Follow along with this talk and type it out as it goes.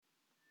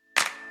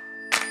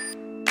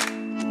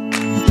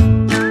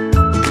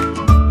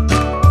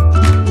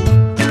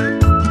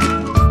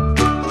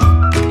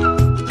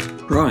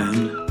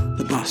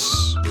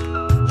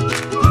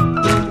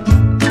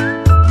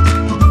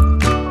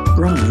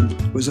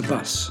a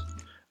bus,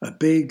 a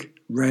big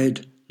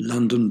red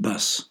London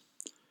bus.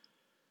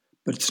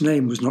 But its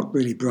name was not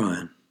really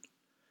Brian.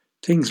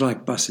 Things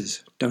like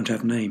buses don't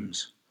have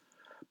names.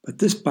 But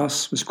this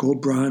bus was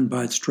called Brian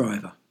by its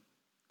driver.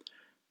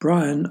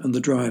 Brian and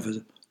the driver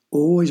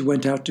always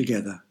went out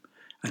together,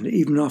 and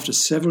even after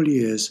several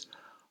years,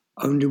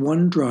 only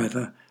one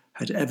driver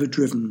had ever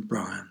driven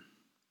Brian.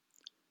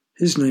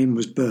 His name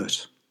was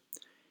Bert.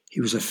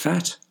 He was a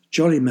fat,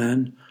 jolly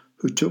man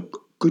who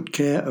took good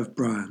care of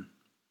Brian,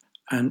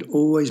 and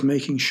always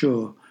making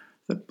sure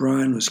that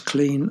Brian was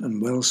clean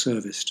and well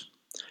serviced,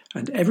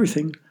 and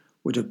everything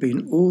would have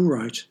been all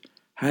right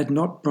had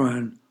not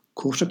Brian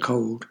caught a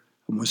cold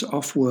and was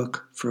off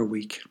work for a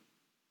week.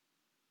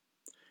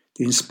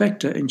 The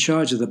inspector in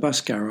charge of the bus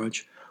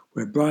garage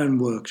where Brian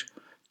worked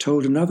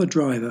told another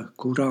driver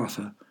called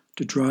Arthur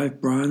to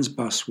drive Brian's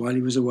bus while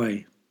he was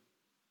away.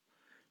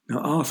 Now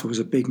Arthur was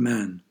a big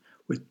man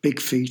with big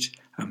feet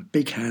and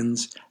big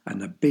hands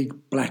and a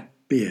big black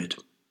beard.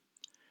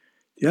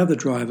 The other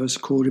drivers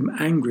called him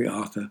Angry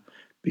Arthur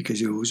because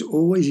he was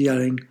always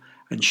yelling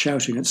and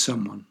shouting at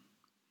someone.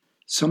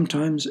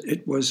 Sometimes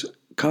it was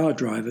car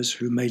drivers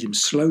who made him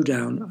slow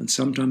down, and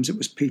sometimes it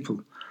was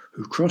people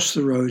who crossed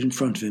the road in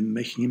front of him,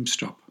 making him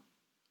stop.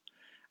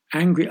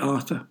 Angry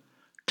Arthur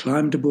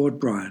climbed aboard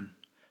Brian,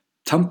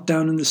 thumped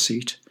down in the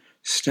seat,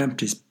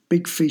 stamped his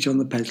big feet on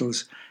the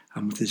pedals,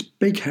 and with his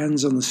big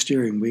hands on the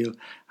steering wheel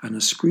and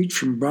a screech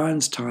from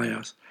Brian's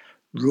tyres,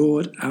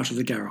 roared out of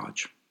the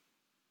garage.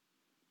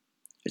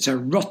 "It's a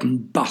rotten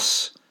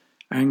bus!"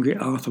 Angry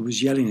Arthur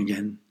was yelling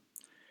again,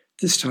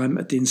 this time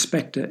at the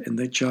inspector in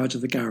the charge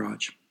of the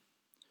garage.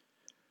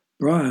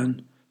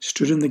 Brian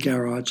stood in the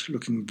garage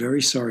looking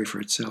very sorry for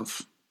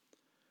itself.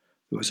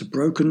 There was a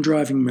broken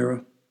driving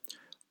mirror,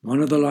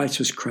 one of the lights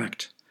was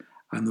cracked,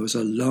 and there was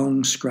a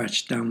long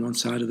scratch down one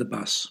side of the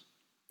bus.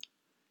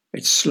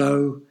 "It's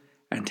slow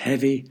and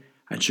heavy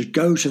and should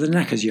go to the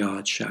knacker's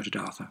yard," shouted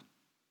Arthur.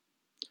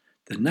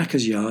 The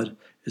knacker's yard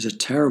is a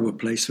terrible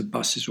place for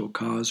buses or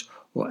cars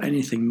or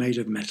anything made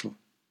of metal.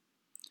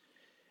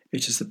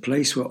 It is the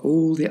place where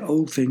all the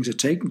old things are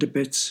taken to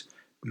bits,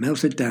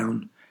 melted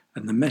down,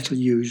 and the metal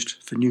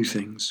used for new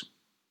things.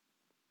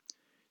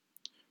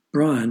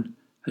 Brian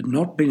had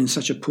not been in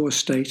such a poor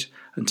state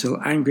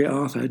until Angry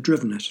Arthur had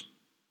driven it.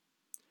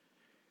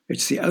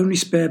 "It's the only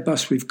spare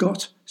bus we've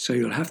got, so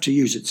you'll have to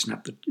use it,"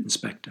 snapped the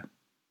inspector.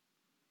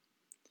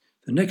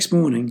 The next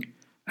morning,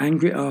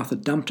 Angry Arthur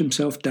dumped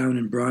himself down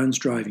in Brian's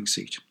driving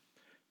seat,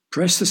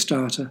 pressed the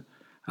starter,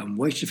 and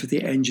waited for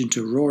the engine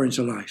to roar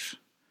into life.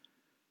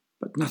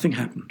 But nothing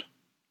happened.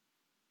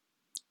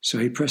 So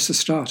he pressed the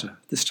starter,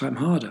 this time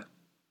harder.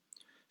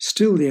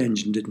 Still the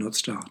engine did not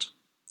start.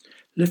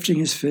 Lifting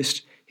his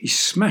fist, he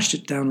smashed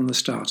it down on the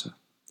starter.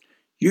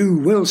 "You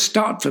will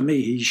start for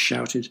me," he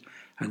shouted,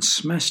 and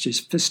smashed his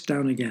fist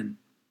down again.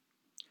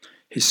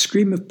 His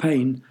scream of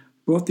pain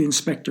brought the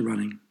inspector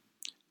running.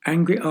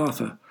 Angry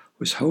Arthur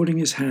was holding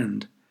his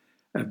hand,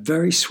 a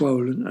very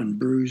swollen and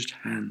bruised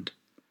hand.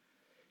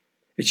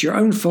 "It's your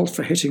own fault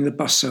for hitting the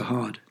bus so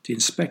hard." The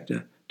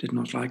inspector did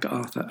not like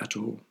Arthur at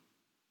all.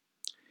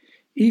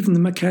 Even the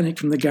mechanic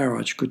from the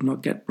garage could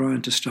not get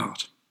Brian to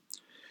start.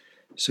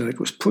 So it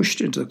was pushed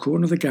into the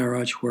corner of the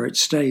garage where it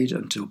stayed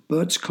until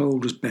Bert's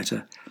cold was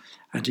better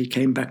and he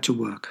came back to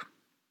work.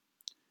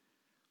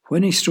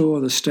 When he saw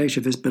the state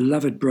of his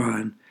beloved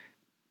Brian,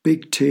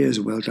 big tears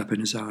welled up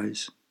in his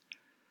eyes.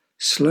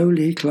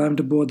 Slowly he climbed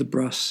aboard the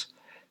bus,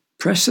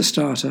 pressed the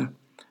starter,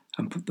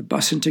 and put the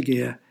bus into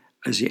gear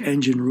as the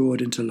engine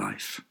roared into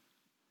life.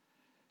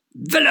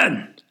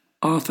 "Villain!"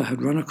 Arthur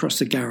had run across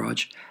the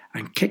garage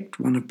and kicked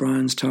one of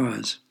Brian's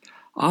tyres.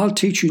 "I'll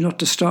teach you not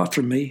to start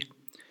from me."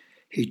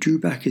 He drew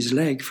back his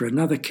leg for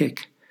another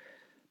kick,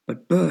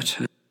 but Bert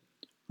had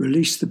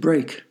released the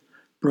brake.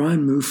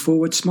 Brian moved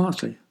forward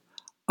smartly.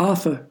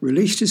 Arthur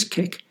released his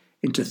kick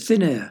into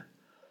thin air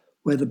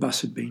where the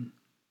bus had been.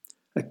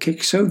 A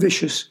kick so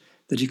vicious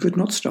that he could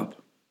not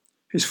stop.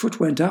 His foot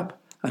went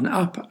up,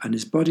 and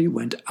his body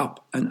went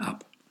up and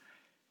up.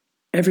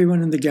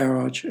 Everyone in the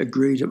garage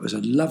agreed it was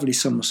a lovely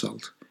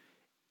somersault,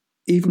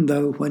 even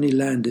though when he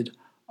landed,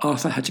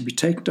 Arthur had to be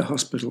taken to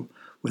hospital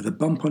with a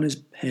bump on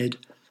his head,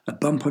 a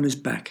bump on his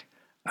back,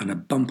 and a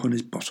bump on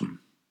his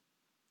bottom.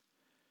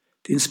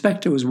 The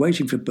inspector was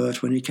waiting for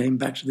Bert when he came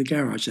back to the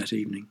garage that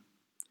evening.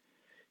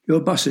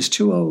 "Your bus is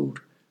too old,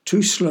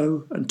 too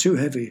slow, and too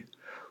heavy.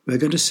 We're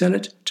going to sell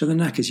it to the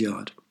knacker's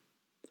yard."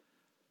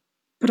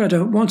 "But I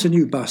don't want a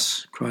new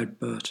bus," cried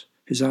Bert,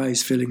 his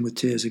eyes filling with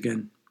tears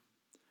again.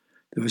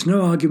 There was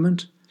no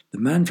argument. The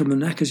man from the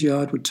knacker's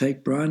yard would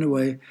take Brian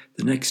away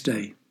the next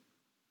day.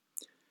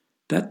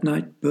 That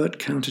night Bert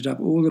counted up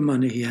all the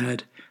money he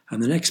had,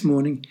 and the next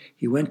morning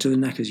he went to the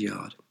knacker's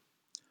yard.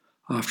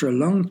 After a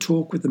long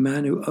talk with the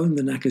man who owned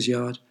the knacker's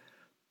yard,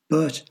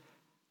 Bert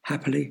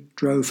happily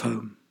drove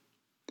home.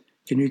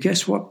 Can you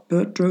guess what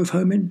Bert drove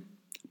home in?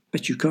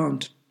 Bet you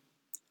can't.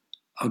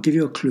 I'll give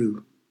you a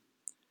clue.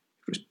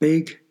 It was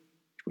big,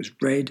 it was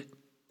red,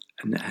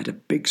 and it had a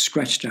big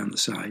scratch down the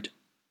side.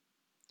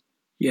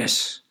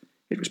 Yes,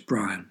 it was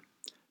Brian.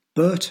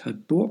 Bert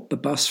had bought the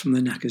bus from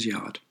the knacker's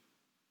yard.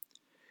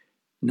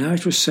 Now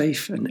it was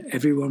safe and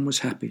everyone was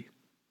happy.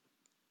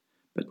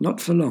 But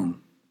not for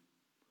long.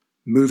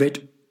 Move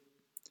it.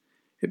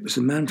 It was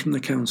the man from the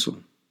council.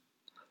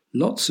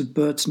 Lots of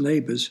Bert's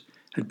neighbours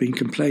had been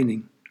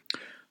complaining.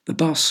 The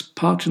bus,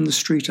 parked in the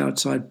street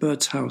outside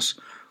Bert's house,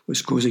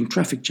 was causing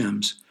traffic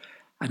jams,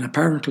 and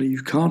apparently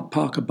you can't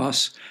park a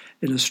bus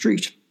in a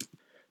street.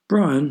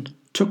 Brian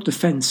took the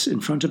fence in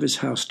front of his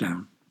house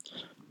down,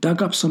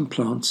 dug up some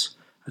plants,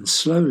 and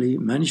slowly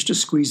managed to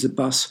squeeze the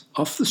bus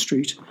off the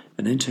street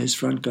and into his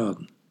front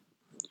garden.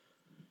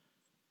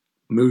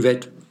 Move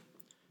it.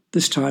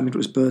 This time it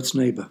was Bert's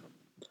neighbour.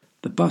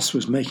 The bus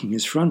was making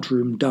his front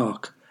room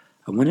dark,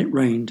 and when it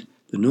rained,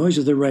 the noise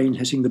of the rain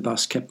hitting the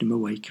bus kept him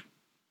awake.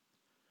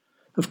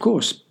 Of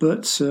course,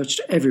 Bert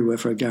searched everywhere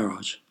for a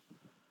garage,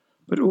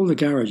 but all the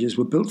garages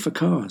were built for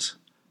cars.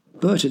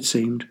 Bert, it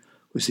seemed,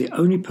 was the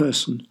only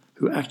person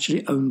who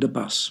actually owned a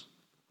bus.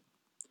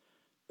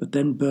 But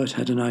then Bert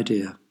had an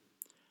idea.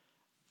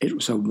 It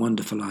was a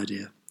wonderful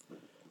idea.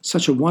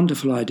 Such a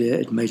wonderful idea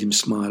it made him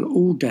smile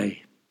all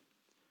day.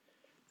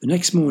 The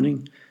next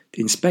morning,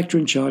 the inspector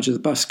in charge of the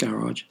bus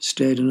garage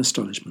stared in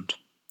astonishment.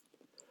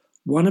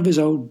 One of his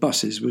old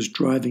buses was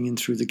driving in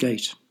through the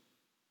gate.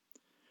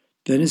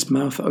 Then his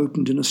mouth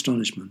opened in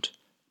astonishment.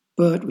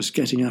 Bert was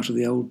getting out of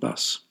the old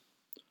bus.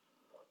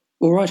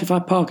 All right if I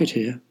park it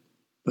here?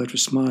 Bert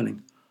was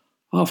smiling.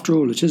 After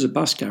all, it is a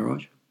bus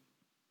garage.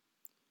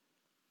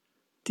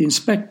 The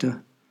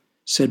inspector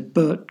said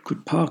Bert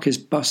could park his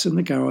bus in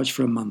the garage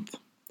for a month.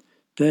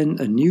 Then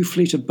a new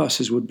fleet of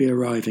buses would be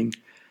arriving,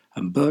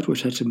 and Bert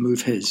would have to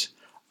move his.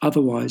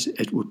 Otherwise,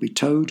 it would be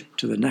towed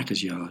to the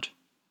knacker's yard.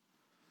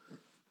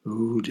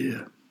 Oh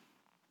dear.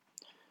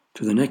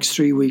 For the next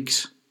 3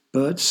 weeks,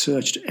 Bert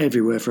searched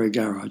everywhere for a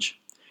garage.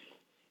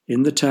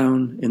 In the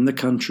town, in the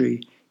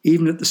country,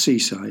 even at the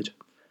seaside.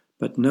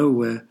 But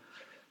nowhere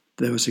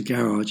there was a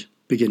garage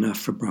big enough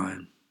for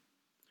Brian.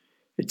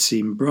 It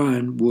seemed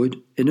Brian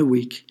would, in a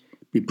week,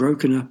 be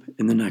broken up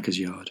in the knacker's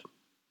yard.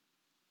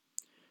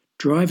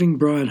 Driving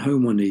Brian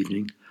home one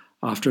evening,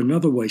 after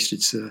another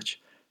wasted search,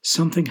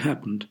 something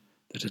happened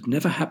that had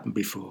never happened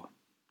before.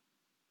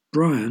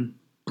 Brian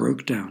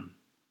broke down.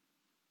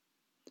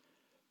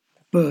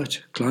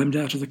 Bert climbed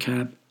out of the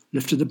cab,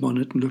 lifted the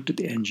bonnet and looked at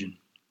the engine.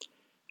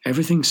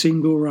 Everything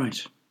seemed all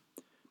right.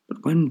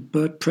 But when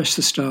Bert pressed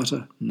the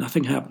starter,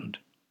 nothing happened,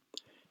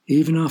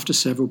 even after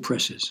several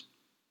presses.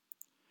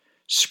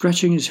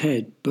 Scratching his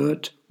head,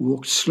 Bert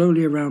walked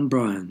slowly around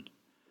Brian.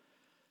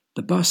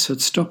 The bus had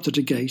stopped at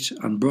a gate,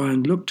 and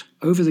Brian looked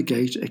over the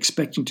gate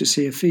expecting to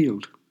see a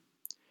field.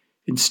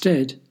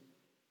 Instead,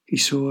 he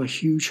saw a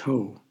huge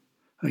hole.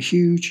 A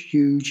huge,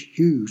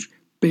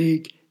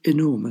 big,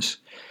 enormous,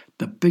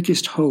 the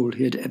biggest hole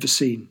he had ever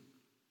seen.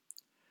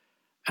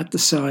 At the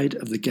side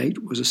of the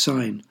gate was a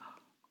sign,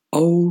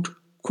 Old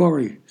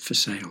Quarry for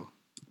Sale.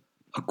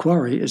 A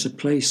quarry is a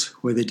place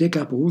where they dig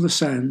up all the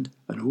sand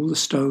and all the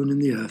stone in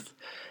the earth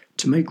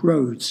to make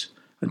roads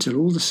until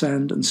all the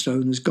sand and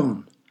stone is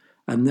gone,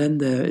 and then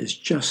there is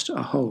just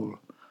a hole,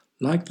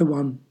 like the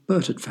one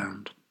Bert had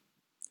found.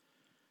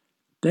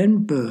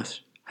 Then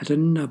Bert had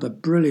another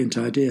brilliant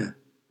idea,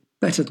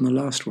 better than the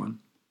last one.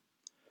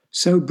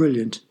 So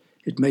brilliant,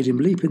 it made him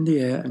leap in the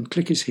air and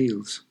click his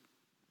heels.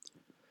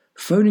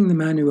 Phoning the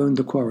man who owned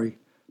the quarry,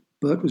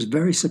 Bert was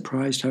very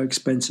surprised how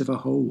expensive a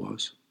hole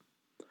was.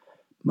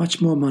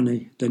 Much more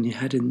money than he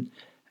had in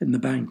the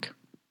bank.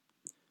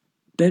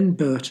 Then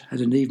Bert had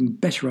an even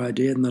better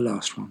idea than the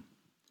last one.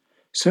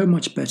 So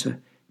much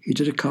better, he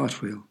did a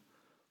cartwheel,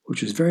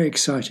 which was very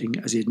exciting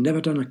as he had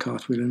never done a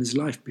cartwheel in his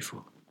life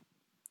before.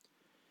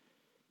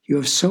 You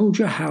have sold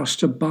your house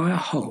to buy a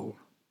hole.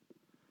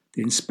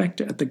 The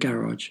inspector at the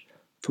garage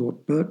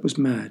thought Bert was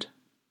mad.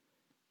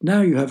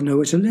 Now you have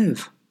nowhere to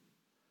live.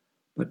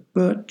 But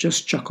Bert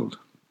just chuckled.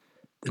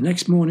 The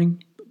next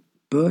morning,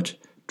 Bert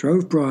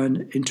drove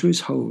Brian into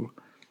his hole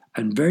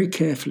and very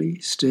carefully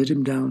steered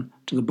him down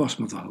to the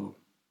bottom of the hole.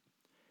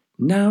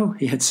 Now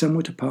he had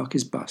somewhere to park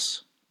his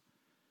bus.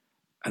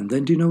 And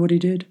then do you know what he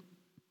did?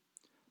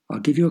 I'll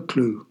give you a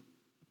clue.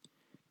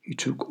 He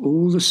took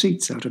all the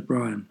seats out of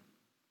Brian.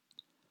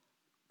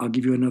 I'll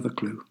give you another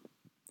clue.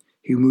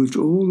 He moved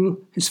all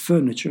his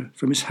furniture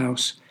from his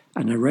house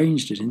and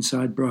arranged it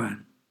inside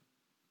Brian.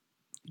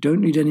 You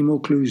don't need any more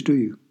clues, do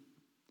you?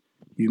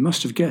 You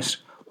must have guessed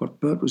what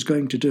Bert was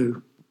going to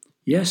do.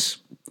 Yes,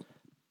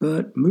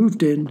 Bert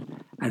moved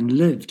in and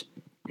lived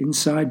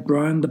inside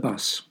Brian the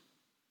bus.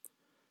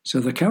 So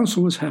the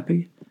council was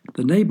happy,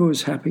 the neighbour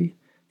was happy,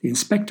 the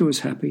inspector was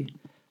happy,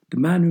 the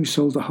man who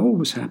sold the hole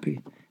was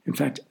happy. In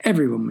fact,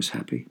 everyone was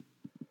happy.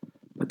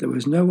 But there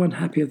was no one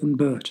happier than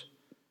Bert,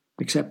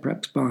 except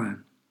perhaps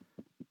Brian.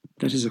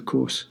 That is, of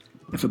course,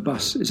 if a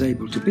bus is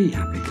able to be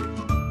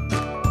happy.